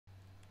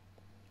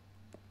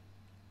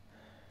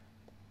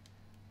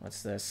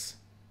What's this?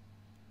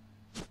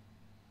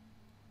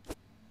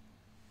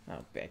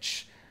 Oh,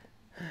 bitch.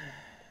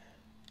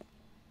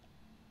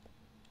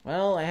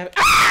 Well, I have...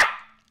 Ah!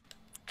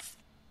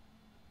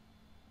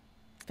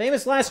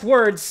 Famous last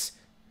words.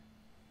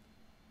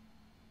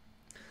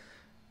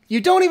 You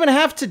don't even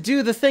have to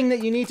do the thing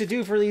that you need to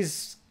do for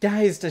these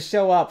guys to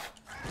show up.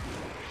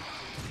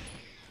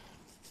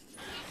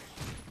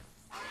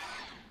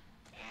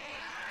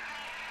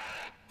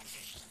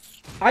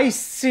 I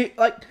see,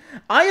 like,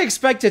 I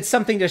expected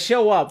something to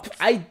show up.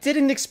 I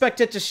didn't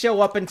expect it to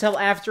show up until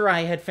after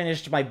I had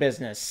finished my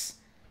business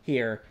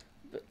here.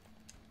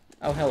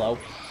 Oh, hello.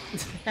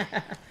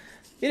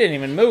 You didn't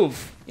even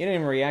move. You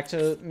didn't even react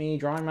to me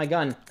drawing my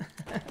gun.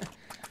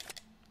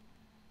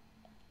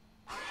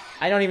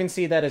 I don't even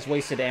see that as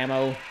wasted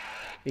ammo,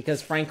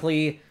 because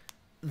frankly,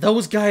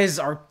 those guys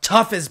are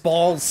tough as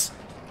balls.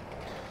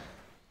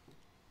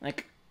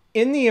 Like,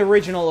 in the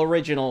original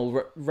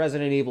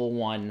Resident Evil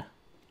 1,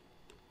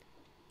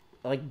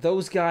 like,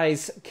 those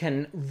guys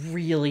can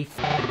really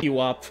f*** you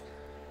up.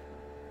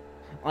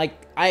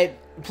 Like,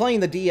 playing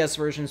the DS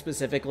version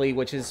specifically,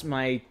 which is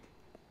my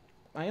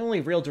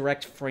only real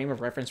direct frame of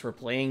reference for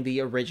playing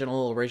the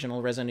original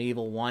Resident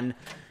Evil 1,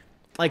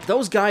 like,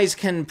 those guys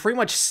can pretty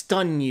much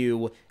stun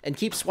you and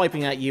keep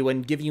swiping at you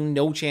and give you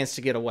no chance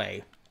to get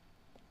away.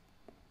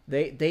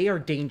 They are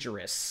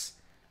dangerous.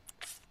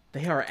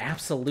 They are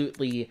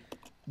absolutely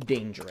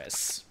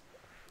dangerous.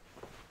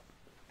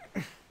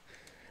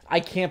 I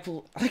can't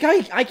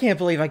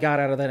believe I got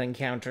out of that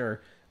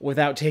encounter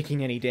without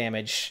taking any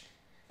damage.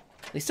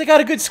 At least I got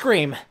a good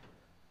scream.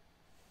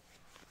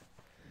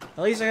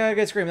 At least I got a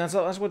good scream. That's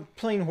what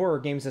playing horror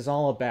games is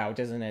all about,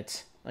 isn't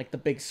it? Like the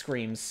big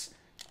screams.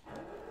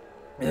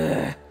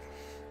 Ugh.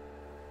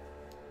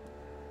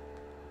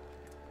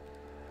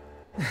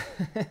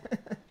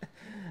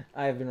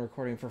 I've been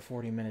recording for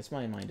 40 minutes.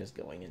 My mind is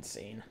going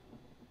insane.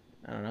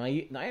 I don't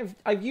know.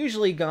 I've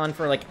usually gone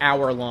for like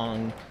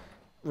hour-long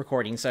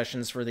recording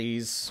sessions for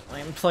these.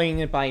 I'm playing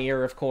it by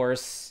ear, of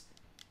course.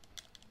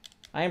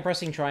 I am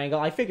pressing triangle.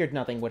 I figured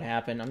nothing would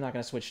happen. I'm not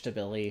going to switch to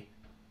Billy.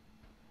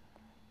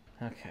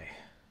 Okay.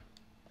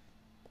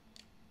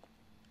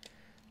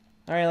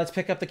 Alright, let's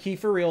pick up the key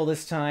for real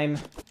this time.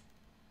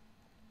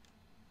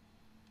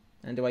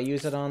 And do I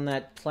use it on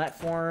that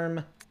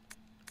platform?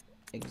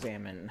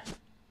 Examine.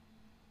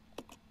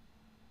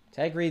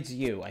 Tag reads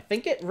U. I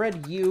think it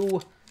read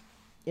U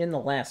in the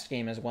last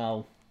game as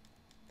well.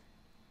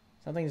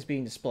 Something is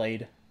being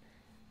displayed.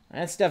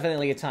 That's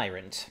definitely a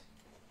tyrant.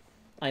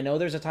 I know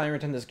there's a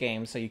tyrant in this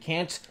game, so you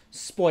can't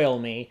spoil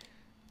me.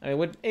 I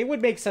mean, it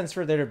would make sense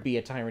for there to be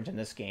a tyrant in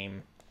this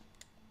game.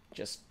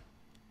 Just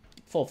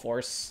full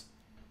force.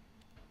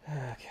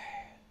 Okay.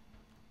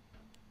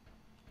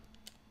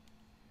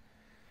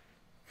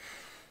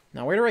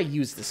 Now, where do I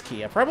use this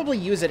key? I probably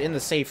use it in the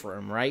safe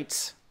room,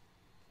 right?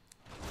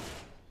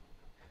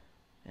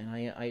 And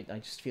I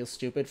just feel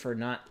stupid for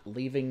not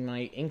leaving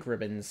my ink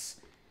ribbons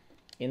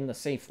in the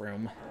safe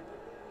room.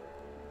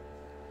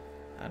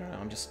 I don't know,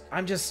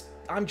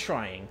 I'm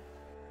trying.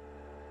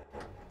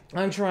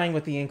 I'm trying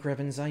with the ink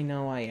ribbons, I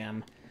know I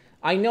am.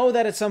 I know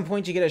that at some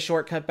point you get a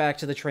shortcut back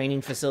to the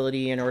training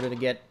facility in order to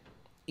get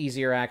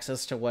easier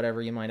access to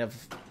whatever you might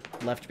have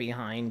left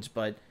behind,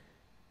 but,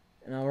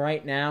 you know,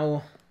 right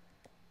now,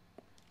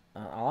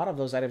 a lot of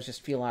those items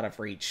just feel out of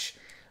reach.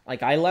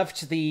 Like, I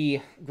left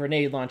the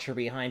grenade launcher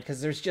behind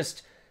because there's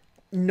just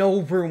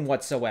no room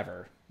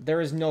whatsoever. There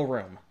is no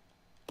room.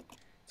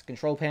 It's a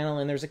control panel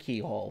and there's a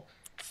keyhole.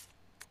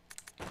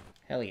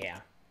 Hell yeah.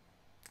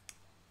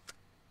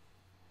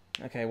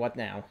 Okay, what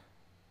now?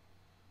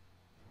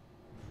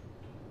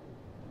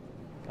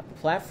 Got the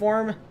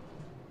platform.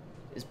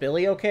 Is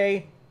Billy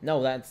okay?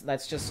 No,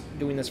 that's just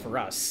doing this for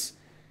us.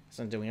 It's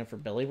not doing it for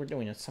Billy, we're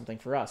doing something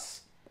for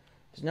us.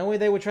 There's no way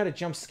they would try to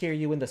jump scare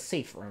you in the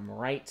safe room,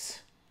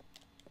 right?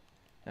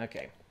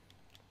 Okay.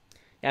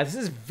 Yeah, this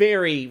is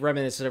very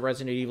reminiscent of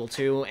Resident Evil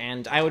 2,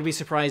 and I would be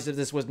surprised if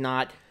this was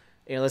not,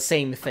 you know, the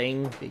same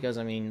thing, because,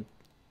 I mean,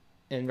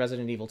 in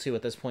Resident Evil 2,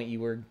 at this point, you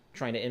were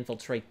trying to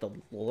infiltrate the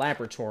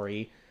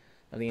laboratory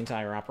of the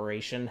entire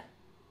operation.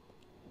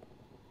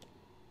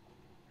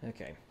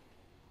 Okay.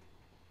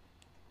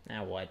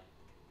 Now what?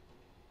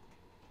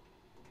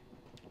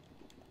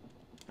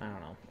 I don't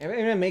know.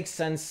 It makes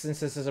sense since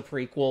this is a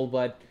prequel,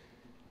 but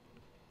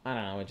I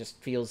don't know, it just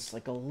feels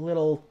like a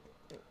little...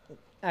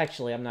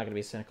 Actually, I'm not going to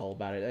be cynical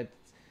about it.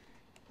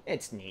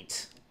 It's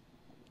neat.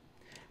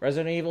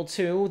 Resident Evil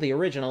 2, the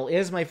original,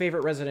 is my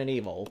favorite Resident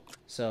Evil,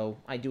 so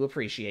I do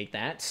appreciate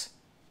that.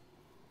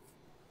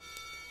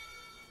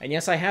 And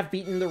yes, I have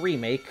beaten the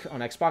remake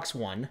on Xbox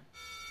One.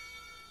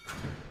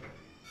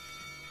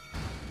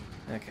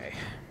 Okay.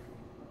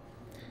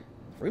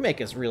 The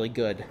remake is really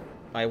good,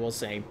 I will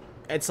say.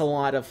 It's a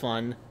lot of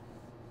fun,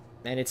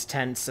 and it's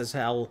tense as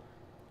hell.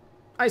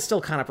 I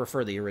still kind of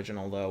prefer the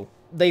original, though.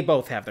 They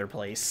both have their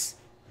place.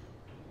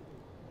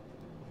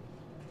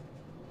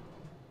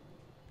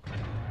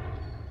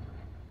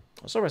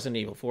 Also, Resident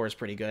Evil 4 is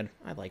pretty good.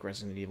 I like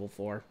Resident Evil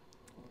 4.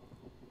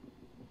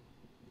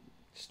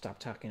 Stop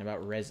talking about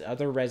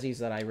other Resis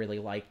that I really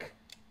like.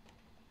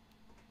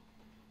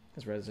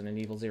 Because Resident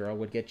Evil 0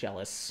 would get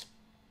jealous.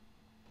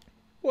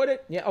 Would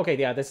it? Yeah, okay,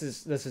 yeah, this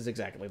is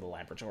exactly the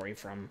laboratory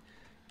from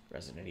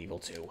Resident Evil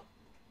 2.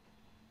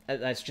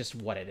 That's just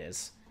what it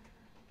is.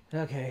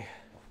 Okay.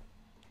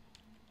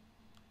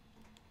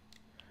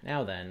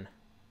 Now then.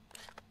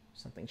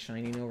 Something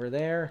shining over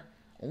there.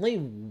 Only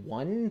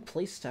one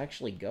place to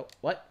actually go.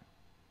 What?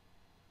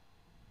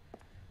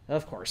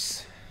 Of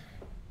course.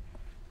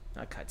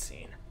 A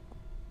cutscene.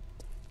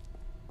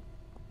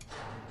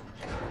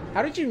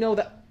 How did you know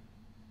that?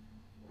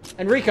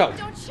 Enrico!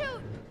 Don't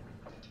shoot!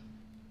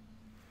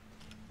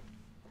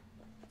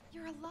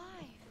 You're alive.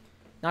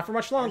 Not for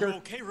much longer. Are you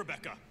okay,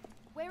 Rebecca?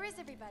 Where is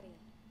everybody?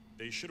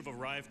 They should have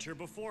arrived here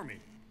before me.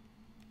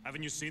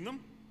 Haven't you seen them?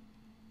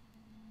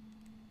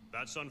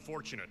 That's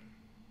unfortunate.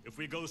 If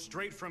we go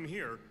straight from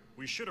here,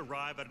 we should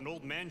arrive at an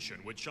old mansion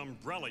which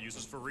Umbrella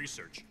uses for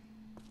research.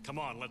 Come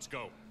on, let's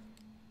go.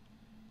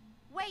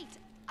 Wait!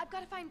 I've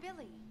got to find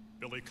Billy.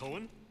 Billy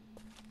Cohen?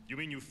 You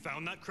mean you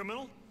found that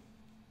criminal?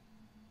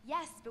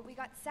 Yes, but we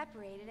got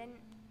separated and...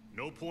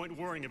 No point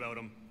worrying about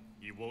him.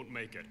 He won't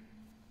make it.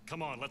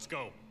 Come on, let's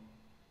go.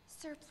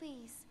 Sir,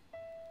 please.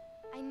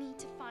 I need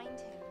to find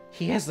him.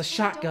 He has the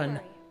shotgun.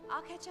 Don't worry.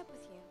 I'll catch up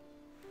with you.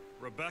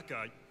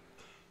 Rebecca...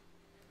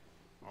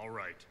 All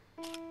right.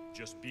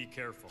 Just be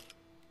careful.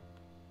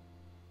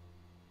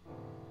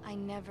 I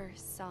never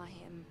saw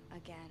him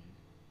again.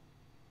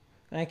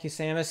 Thank you,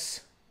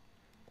 Samus.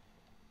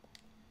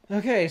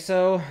 Okay,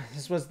 so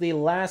this was the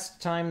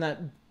last time that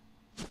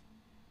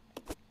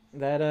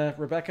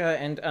Rebecca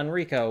and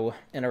Enrico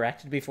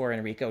interacted before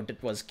Enrico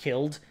was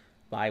killed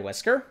by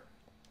Wesker.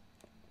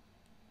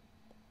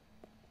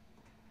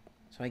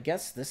 So I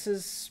guess this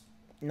is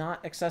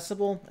not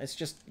accessible. It's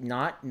just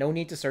not. No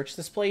need to search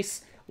this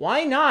place.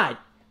 Why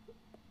not?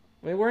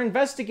 We were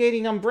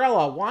investigating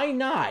Umbrella. Why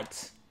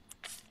not?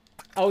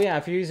 Oh yeah,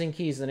 if you're using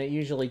keys, then it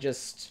usually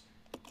just...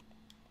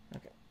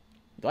 Okay.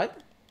 What?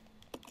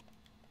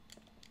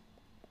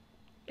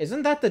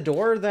 Isn't that the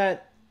door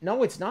that...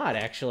 No, it's not,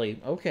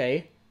 actually.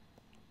 Okay.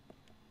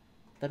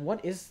 Then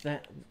what is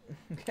that?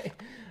 Okay.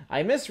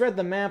 I misread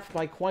the map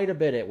by quite a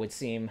bit, it would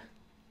seem.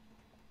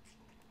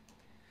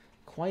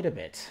 Quite a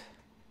bit.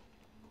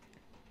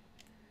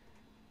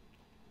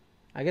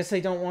 I guess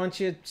they don't want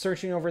you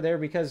searching over there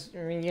because, I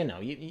mean, you know,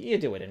 you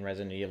do it in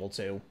Resident Evil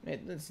 2.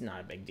 It's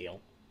not a big deal.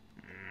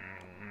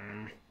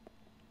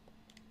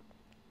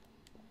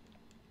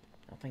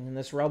 Nothing in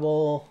this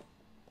rubble.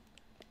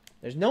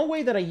 There's no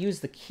way that I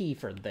use the key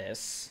for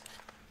this.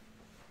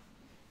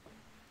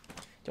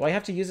 Do I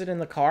have to use it in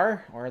the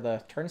car? Or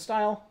the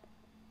turnstile?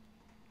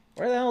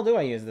 Where the hell do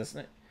I use this?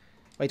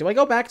 Wait, do I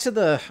go back to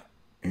the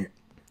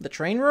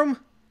train room?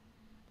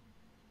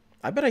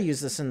 I bet I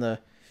use this in the...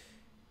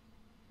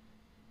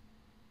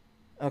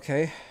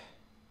 Okay.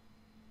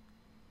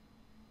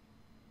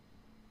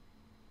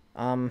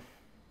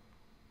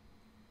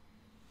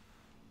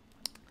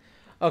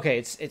 Okay,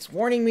 it's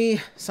warning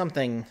me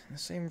something.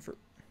 Same for...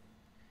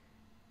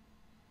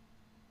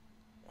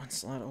 One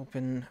slot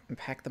open, and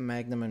pack the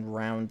Magnum and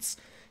rounds,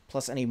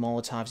 plus any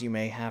Molotovs you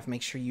may have.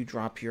 Make sure you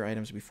drop your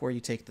items before you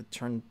take the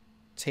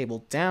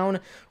turntable down,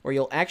 or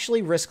you'll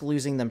actually risk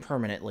losing them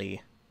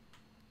permanently.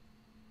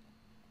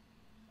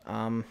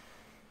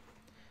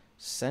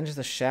 Send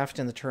the shaft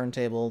in the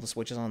turntable. The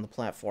switch is on the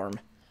platform.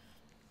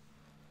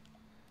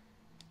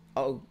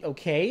 Oh,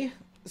 okay.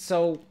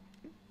 So...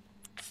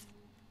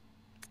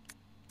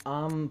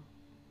 I'm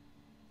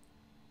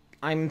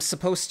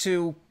supposed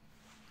to...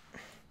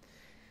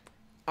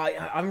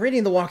 I'm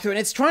reading the walkthrough, and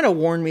it's trying to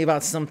warn me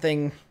about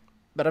something,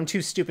 but I'm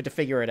too stupid to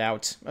figure it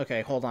out.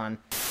 Okay, hold on.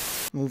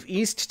 Move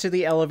east to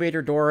the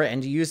elevator door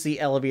and use the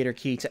elevator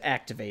key to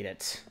activate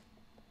it.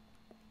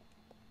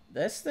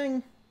 This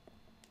thing?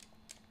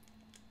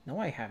 No,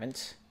 I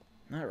haven't.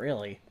 Not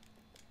really.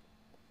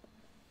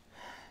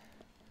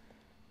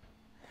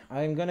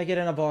 I'm gonna get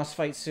in a boss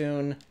fight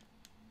soon.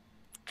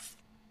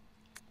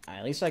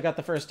 At least I got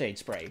the first aid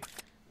spray.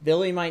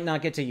 Billy might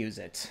not get to use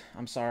it.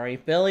 I'm sorry.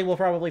 Billy will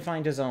probably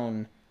find his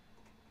own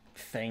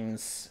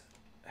things.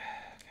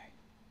 Okay.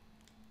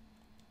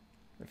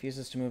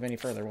 Refuses to move any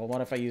further. Well,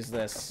 what if I use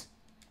this?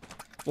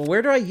 Well,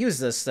 where do I use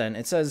this, then?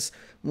 It says,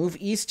 move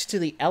east to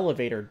the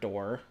elevator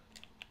door.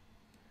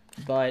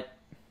 But...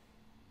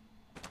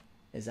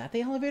 is that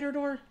the elevator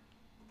door?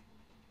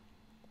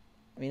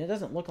 I mean, it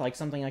doesn't look like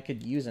something I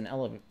could use an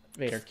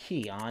elevator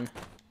key on.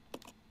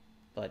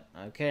 But,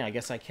 okay, I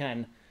guess I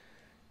can.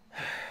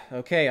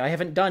 Okay, I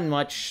haven't done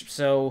much,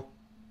 so...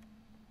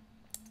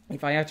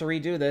 if I have to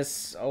redo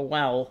this, oh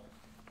well.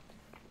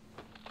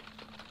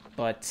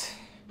 But...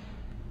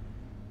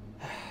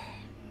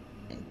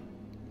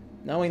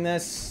 knowing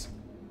this...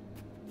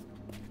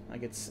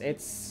 like, it's...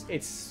 That.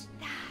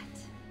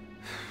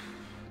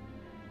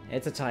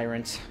 It's a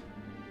tyrant.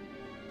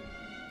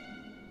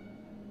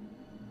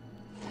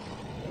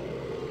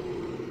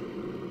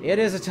 It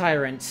is a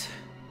tyrant.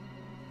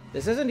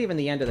 This isn't even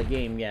the end of the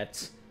game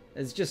yet.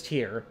 It's just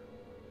here.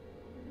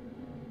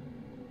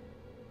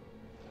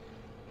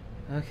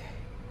 Okay.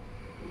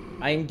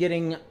 I am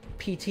getting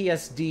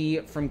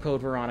PTSD from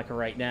Code Veronica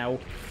right now.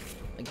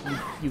 Like,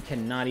 you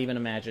cannot even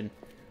imagine.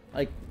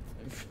 Like,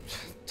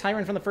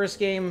 Tyrant from the first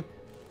game,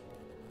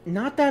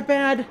 not that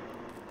bad.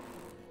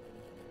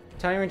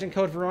 Tyrant and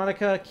Code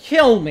Veronica,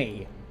 kill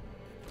me!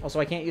 Also,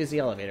 I can't use the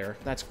elevator.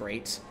 That's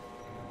great.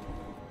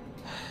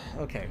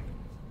 Okay.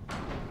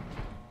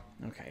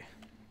 Okay.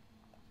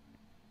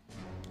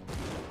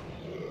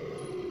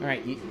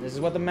 Alright, this is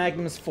what the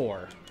Magnum is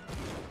for.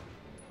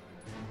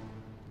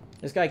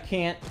 This guy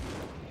can't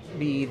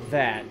be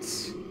that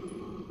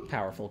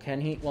powerful, can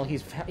he? Well,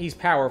 he's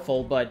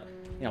powerful, but,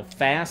 you know,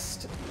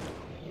 fast.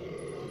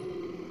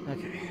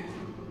 Okay.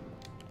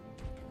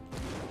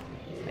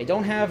 I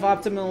don't have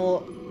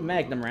optimal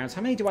Magnum rounds.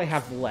 How many do I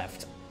have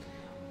left?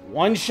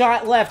 One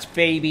shot left,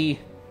 baby!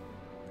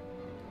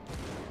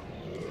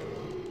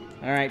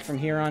 Alright, from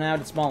here on out,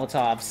 it's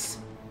Molotovs.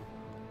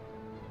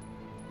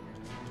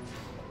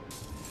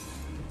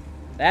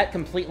 That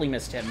completely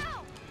missed him.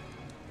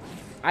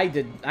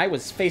 I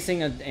was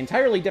facing an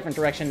entirely different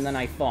direction than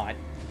I thought.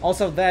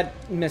 Also,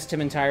 that missed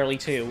him entirely,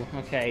 too.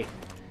 Okay.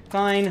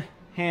 Fine.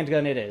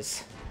 Handgun it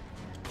is.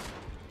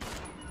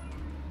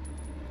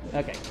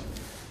 Okay.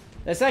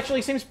 This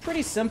actually seems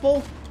pretty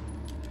simple.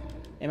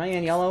 Am I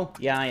in yellow?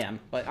 Yeah, I am.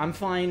 But I'm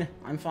fine.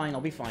 I'm fine.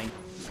 I'll be fine.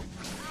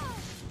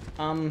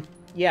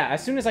 Yeah,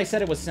 as soon as I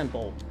said it was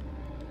simple.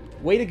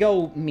 Way to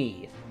go,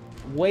 me.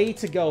 Way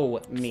to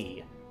go,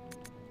 me.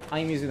 I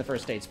am using the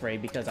first aid spray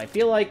because I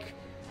feel like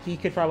he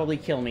could probably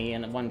kill me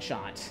in one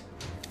shot.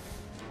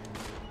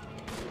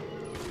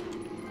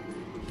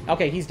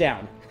 Okay, he's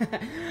down.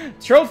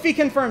 Trophy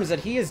confirms that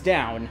he is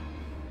down.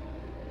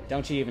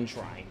 Don't you even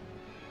try.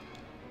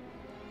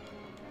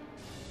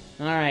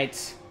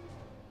 Alright.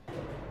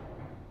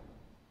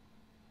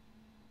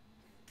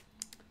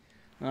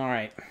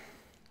 Alright.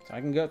 So I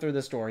can go through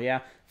this door, yeah.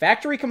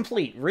 Factory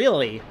complete,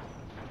 really?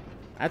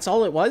 That's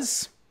all it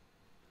was?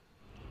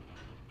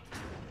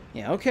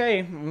 Yeah,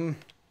 okay.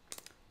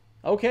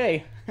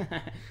 Okay.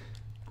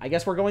 I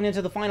guess we're going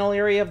into the final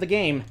area of the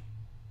game.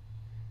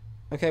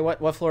 Okay,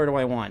 what floor do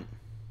I want?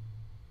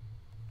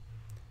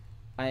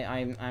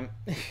 I'm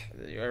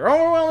you're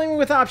overwhelming me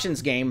with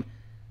options, game.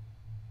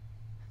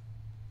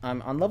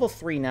 I'm on level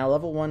 3 now.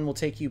 Level 1 will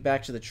take you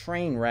back to the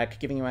train wreck,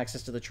 giving you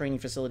access to the training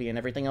facility and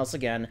everything else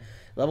again.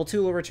 Level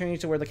 2 will return you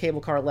to where the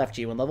cable car left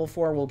you, and level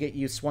 4 will get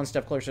you one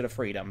step closer to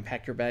freedom.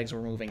 Pack your bags,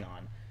 we're moving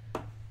on.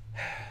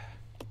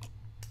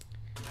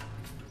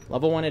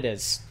 Level 1 it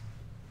is.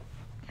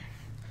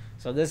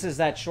 So this is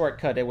that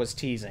shortcut it was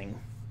teasing.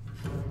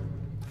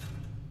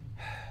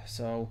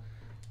 So,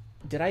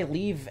 did I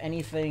leave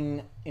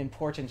anything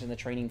important in the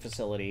training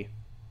facility?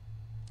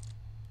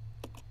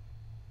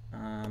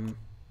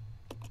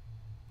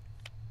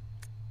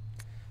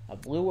 A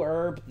blue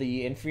herb,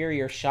 the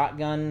inferior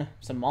shotgun,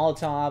 some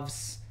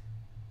Molotovs,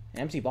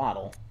 an empty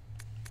bottle.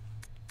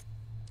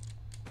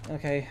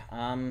 Okay,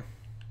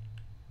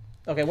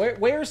 okay,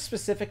 where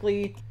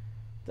specifically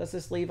does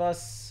this leave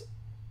us?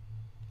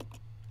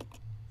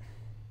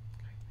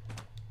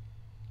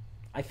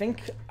 I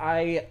think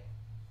I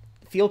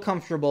feel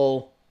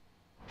comfortable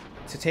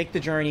to take the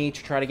journey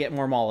to try to get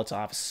more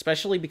Molotovs,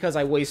 especially because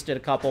I wasted a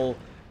couple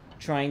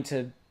trying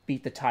to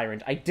beat the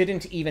Tyrant. I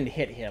didn't even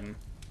hit him.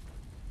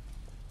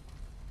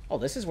 Oh,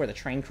 this is where the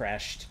train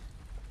crashed.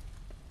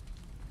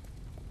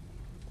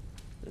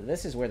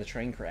 This is where the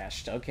train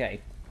crashed. Okay.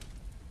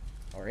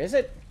 Or is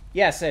it?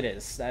 Yes, it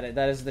is. That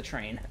is the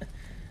train.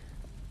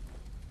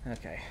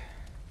 Okay.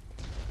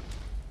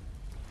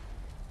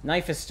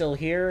 Knife is still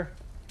here,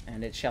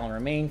 and it shall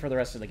remain for the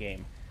rest of the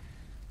game.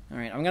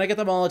 Alright, I'm gonna get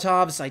the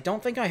Molotovs. I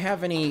don't think I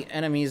have any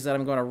enemies that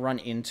I'm gonna run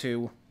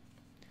into.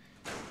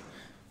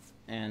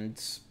 And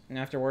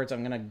afterwards,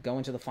 I'm gonna go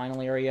into the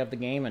final area of the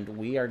game, and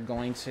we are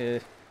going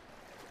to...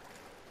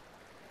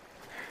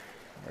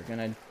 We're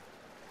gonna...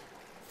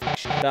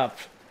 fuck it up.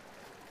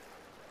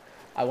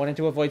 I wanted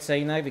to avoid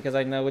saying that because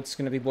I know it's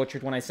gonna be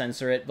butchered when I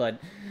censor it, but...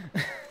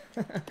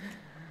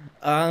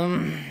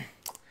 I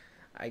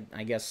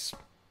guess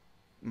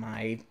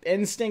my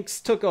instincts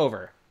took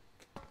over.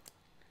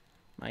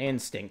 My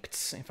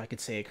instincts, if I could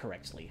say it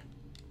correctly.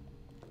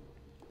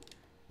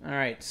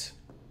 Alright.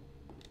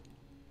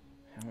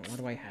 What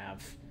do I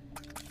have?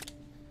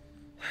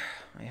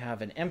 I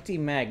have an empty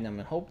Magnum,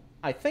 and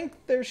I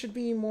think there should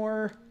be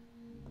more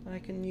I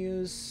can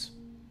use.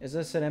 Is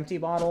this an empty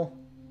bottle?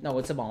 No,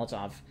 it's a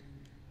Molotov.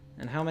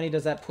 And how many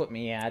does that put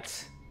me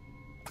at?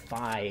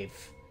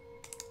 5.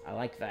 I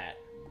like that.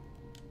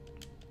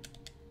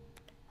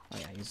 Oh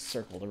yeah, use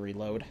circle to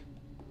reload.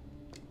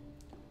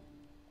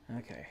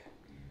 Okay.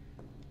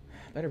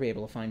 Better be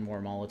able to find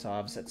more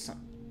Molotovs at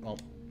some... Well,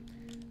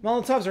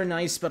 Molotovs are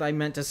nice, but I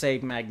meant to say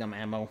Magnum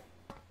ammo.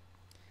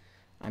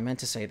 I meant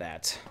to say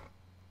that.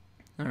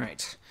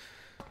 Alright.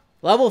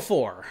 Level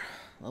 4.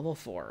 Level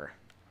 4.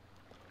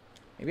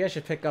 Maybe I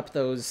should pick up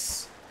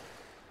those...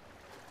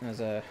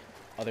 other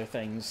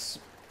things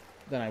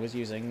that I was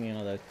using. You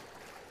know,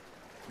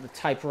 the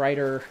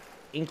typewriter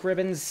ink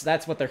ribbons.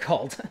 That's what they're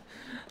called.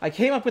 I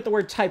came up with the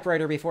word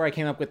typewriter before I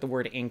came up with the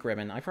word ink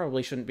ribbon. I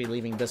probably shouldn't be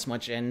leaving this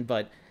much in,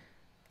 but...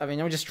 I mean,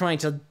 I'm just trying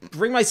to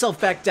bring myself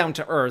back down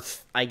to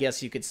earth, I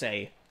guess you could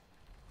say.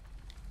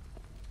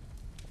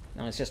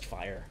 No, it's just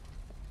fire.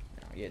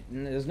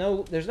 There's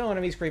no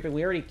enemies creeping.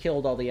 We already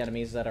killed all the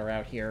enemies that are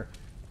out here.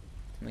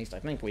 At least I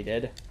think we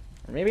did.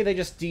 Or maybe they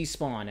just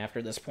despawn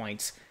after this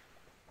point.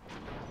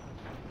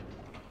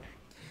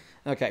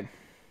 Okay.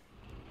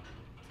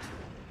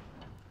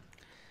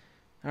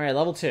 Alright,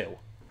 level 2.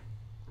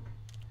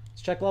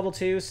 Let's check level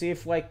 2, see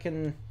if I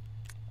can...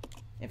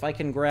 If I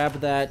can grab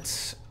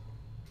that...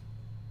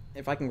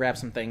 If I can grab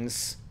some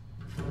things.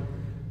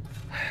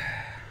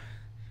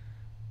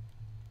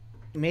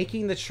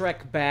 Making the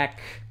trek back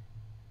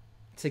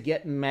to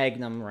get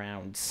Magnum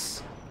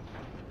rounds.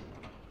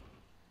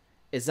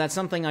 Is that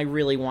something I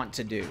really want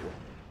to do?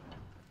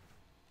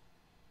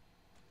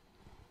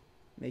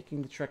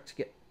 Making the trek to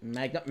get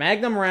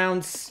Magnum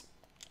rounds!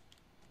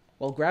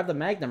 Well, grab the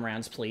Magnum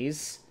rounds,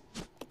 please.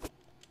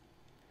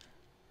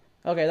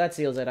 Okay, that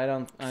seals it. I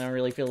don't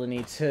really feel the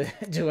need to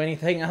do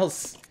anything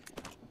else.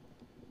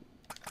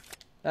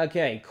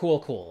 Okay,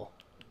 cool.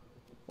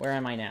 Where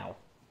am I now?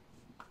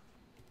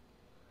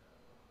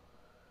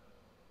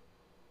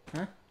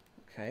 Huh?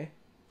 Okay.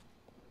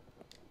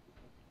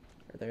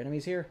 Are there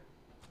enemies here?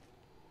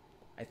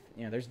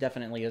 There's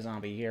definitely a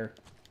zombie here.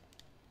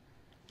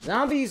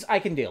 Zombies I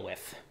can deal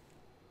with.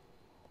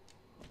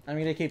 I'm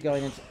gonna keep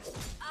going into...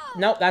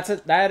 Nope, that's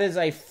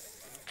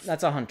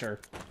a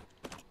hunter.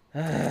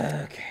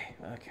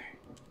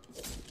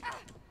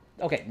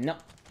 Okay, no.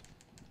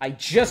 I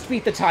just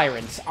beat the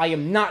tyrant. I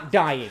am not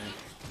dying.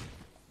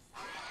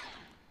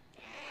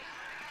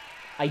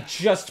 I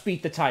just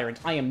beat the tyrant.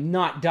 I am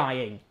not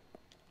dying.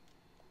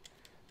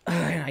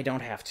 And I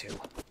don't have to.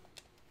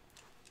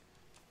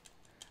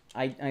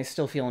 I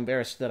still feel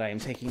embarrassed that I am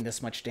taking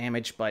this much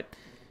damage, but...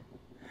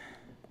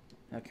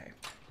 Okay.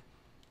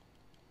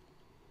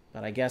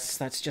 But I guess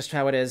that's just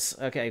how it is.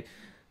 Okay.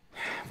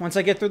 Once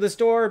I get through this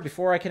door,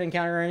 before I can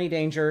encounter any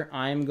danger,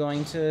 I'm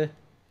going to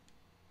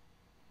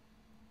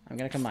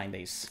combine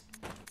these.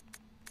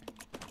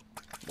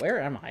 Where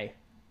am I?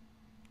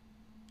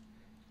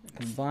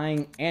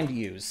 Combine and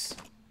use.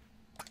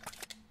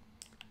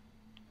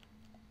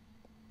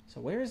 So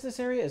where is this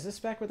area? Is this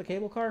back where the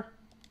cable car?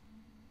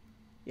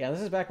 Yeah,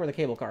 this is back where the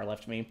cable car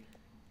left me.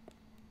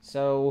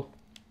 So...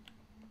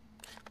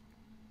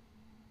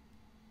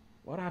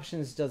 what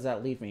options does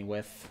that leave me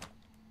with?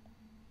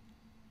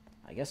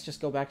 I guess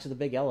just go back to the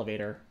big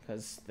elevator,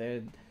 because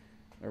they're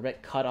a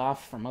bit cut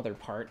off from other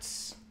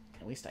parts.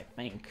 At least I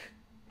think.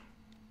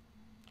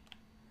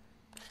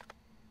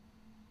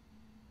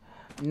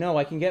 No,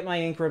 I can get my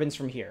ink ribbons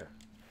from here.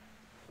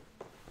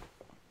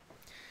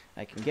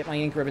 I can get my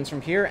ink ribbons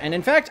from here, and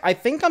in fact, I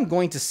think I'm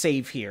going to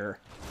save here.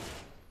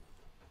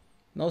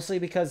 Mostly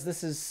because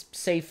this is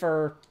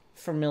safer,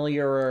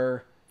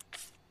 familiarer...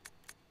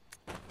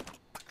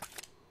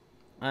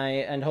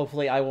 and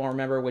hopefully I will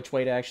remember which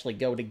way to actually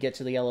go to get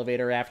to the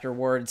elevator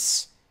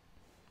afterwards.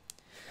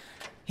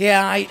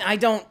 Yeah, I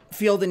don't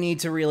feel the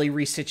need to really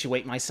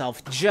resituate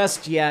myself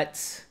just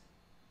yet.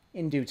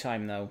 In due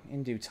time, though.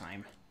 In due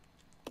time.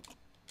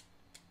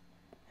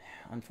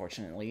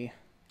 Unfortunately.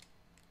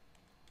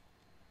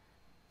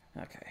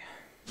 Okay.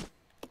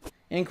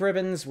 Ink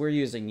ribbons, we're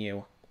using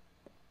you.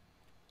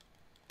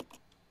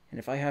 And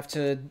if I have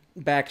to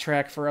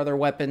backtrack for other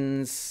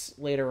weapons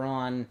later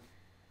on...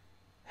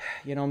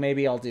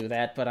 maybe I'll do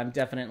that, but I'm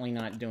definitely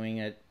not doing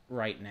it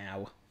right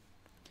now.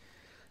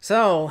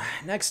 So,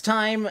 next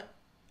time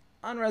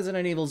on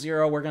Resident Evil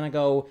 0, we're going to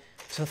go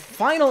to the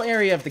final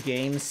area of the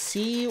game,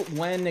 see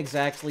when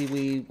exactly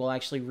we will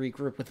actually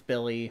regroup with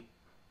Billy,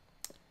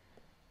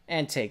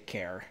 and take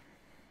care.